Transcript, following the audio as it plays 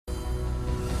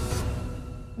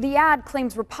The ad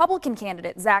claims Republican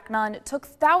candidate Zach Nunn took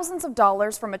thousands of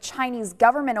dollars from a Chinese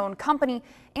government-owned company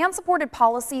and supported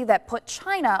policy that put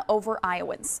China over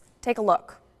Iowans. Take a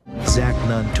look. Zach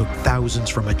Nunn took thousands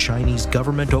from a Chinese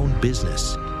government-owned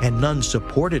business, and Nunn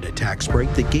supported a tax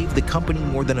break that gave the company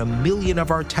more than $1 million of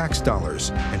our tax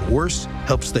dollars, and worse,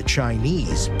 helps the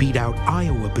Chinese beat out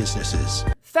Iowa businesses.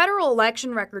 Federal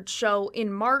election records show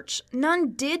in March,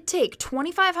 Nunn did take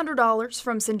 $2,500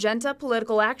 from Syngenta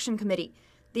Political Action Committee.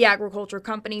 The agriculture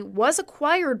company was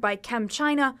acquired by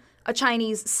ChemChina, a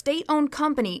Chinese state-owned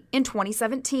company, in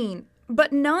 2017.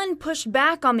 But Nunn pushed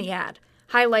back on the ad,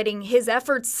 highlighting his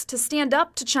efforts to stand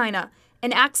up to China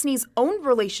and Axne's own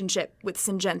relationship with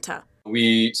Syngenta.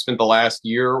 We spent the last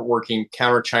year working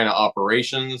counter-China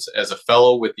operations as a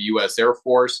fellow with the U.S. Air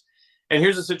Force. And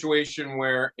here's a situation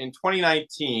where in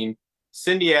 2019,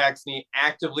 Cindy Axne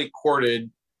actively courted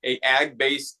an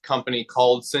ag-based company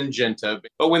called Syngenta.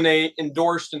 But when they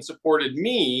endorsed and supported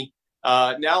me,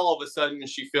 now all of a sudden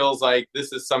she feels like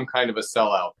this is some kind of a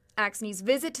sellout. Axne's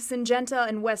visit to Syngenta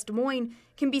in West Des Moines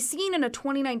can be seen in a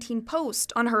 2019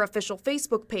 post on her official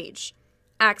Facebook page.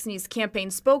 Axne's campaign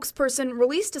spokesperson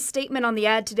released a statement on the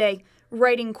ad today,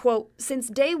 writing, quote, "Since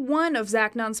day one of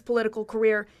Zach Nunn's political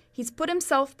career, he's put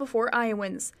himself before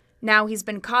Iowans. Now he's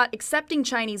been caught accepting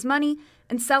Chinese money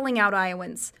and selling out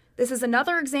Iowans. This is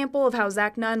another example of how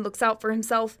Zach Nunn looks out for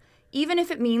himself, even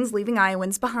if it means leaving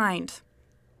Iowans behind."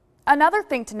 Another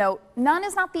thing to note, Nunn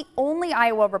is not the only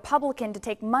Iowa Republican to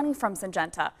take money from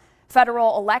Syngenta.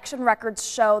 Federal election records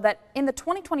show that in the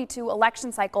 2022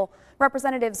 election cycle,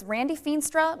 Representatives Randy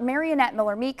Feenstra, Marionette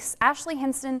Miller-Meeks, Ashley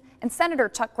Hinston, and Senator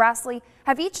Chuck Grassley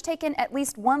have each taken at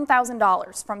least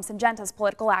 $1,000 from Syngenta's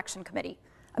Political Action Committee.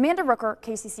 Amanda Rooker,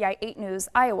 KCCI 8 News,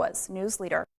 Iowa's news leader.